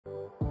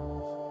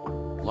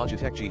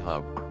Logitech G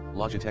Hub.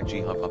 Logitech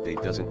G Hub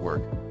update doesn't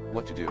work.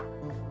 What to do?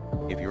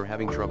 If you're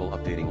having trouble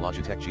updating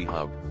Logitech G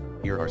Hub,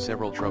 here are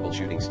several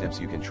troubleshooting steps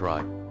you can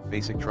try.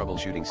 Basic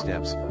troubleshooting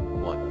steps.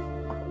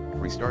 1.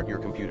 Restart your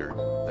computer.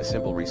 A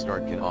simple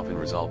restart can often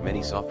resolve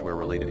many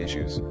software-related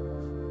issues.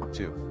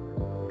 2.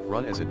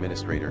 Run as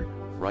administrator.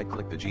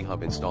 Right-click the G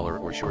Hub installer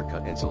or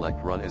shortcut and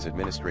select Run as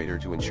administrator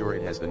to ensure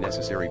it has the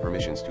necessary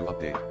permissions to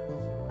update.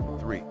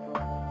 3.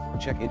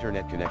 Check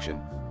internet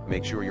connection.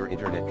 Make sure your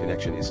internet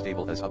connection is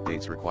stable as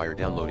updates require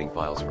downloading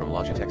files from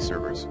Logitech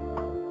servers.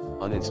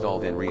 Uninstall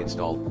then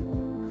reinstall.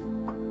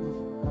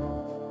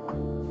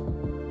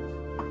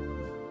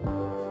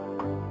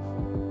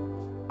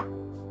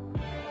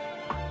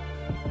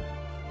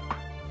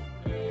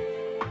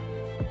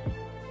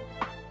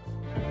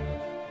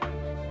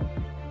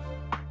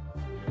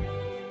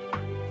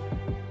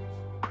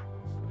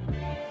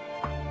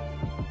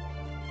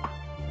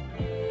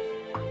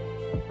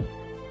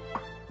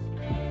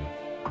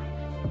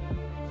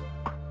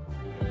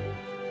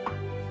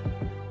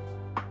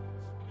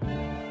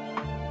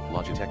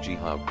 Logitech G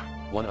Hub.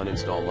 1.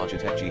 Uninstall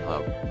Logitech G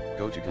Hub.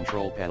 Go to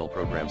Control Panel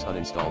Programs,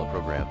 uninstall a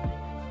program.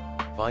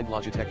 Find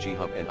Logitech G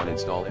Hub and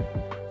uninstall it.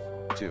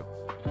 2.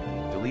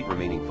 Delete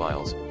remaining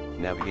files.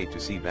 Navigate to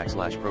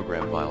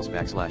C/program files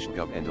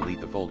 /gub and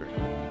delete the folder.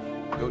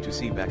 Go to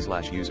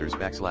C/users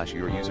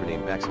 /your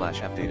username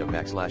 /appdata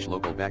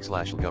 /local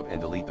 /gub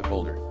and delete the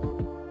folder.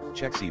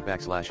 Check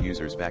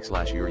C/users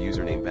 /your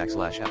username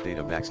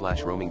 /appdata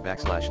 /roaming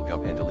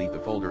 /gub and delete the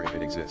folder if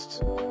it exists.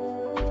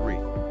 3.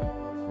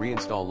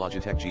 Reinstall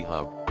Logitech G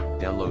Hub.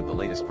 Download the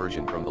latest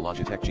version from the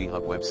Logitech G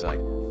Hub website,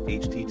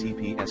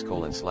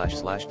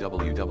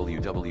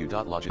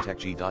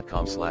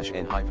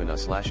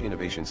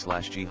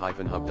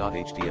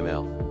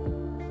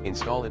 https://www.logitechg.com/n-a/innovation/g-hub.html.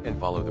 Install it and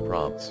follow the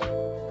prompts.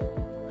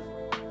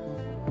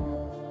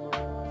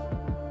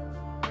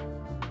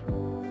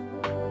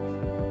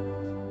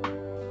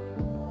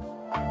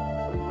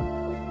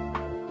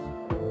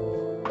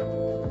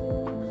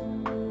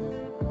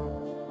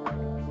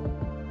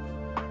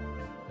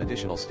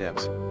 Additional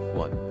steps.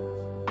 1.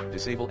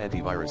 Disable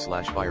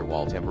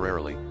antivirus/firewall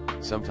temporarily.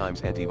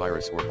 Sometimes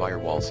antivirus or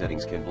firewall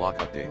settings can block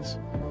updates.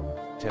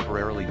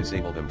 Temporarily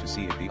disable them to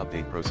see if the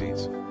update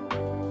proceeds.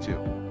 2.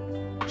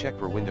 Check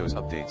for Windows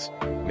updates.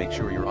 Make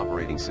sure your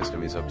operating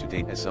system is up to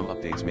date as some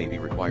updates may be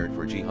required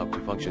for G Hub to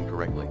function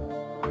correctly.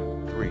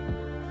 3.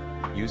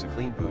 Use a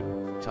clean boot.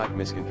 Type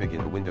misconfig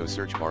in the Windows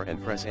search bar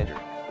and press enter.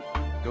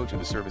 Go to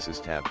the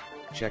Services tab.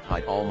 Check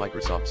Hide all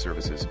Microsoft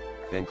services,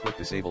 then click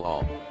Disable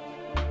all.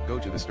 Go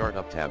to the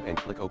Startup tab and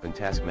click Open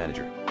Task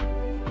Manager.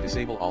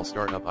 Disable all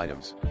startup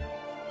items.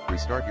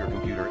 Restart your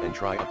computer and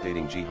try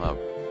updating G Hub.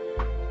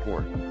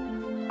 4.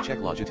 Check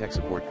Logitech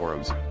support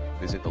forums.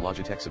 Visit the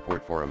Logitech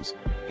support forums,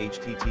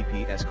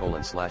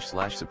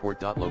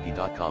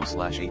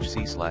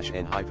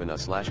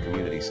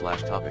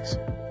 https://support.logi.com/hc/n-a/community/topics,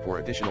 for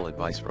additional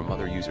advice from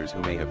other users who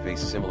may have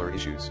faced similar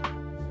issues.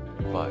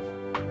 5.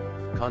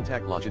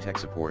 Contact Logitech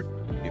support.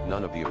 If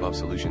none of the above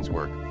solutions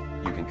work,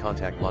 you can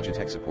contact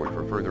Logitech support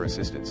for further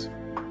assistance.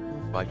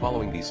 By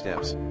following these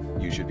steps,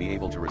 you should be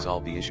able to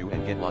resolve the issue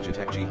and get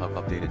Logitech G Hub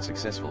updated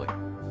successfully.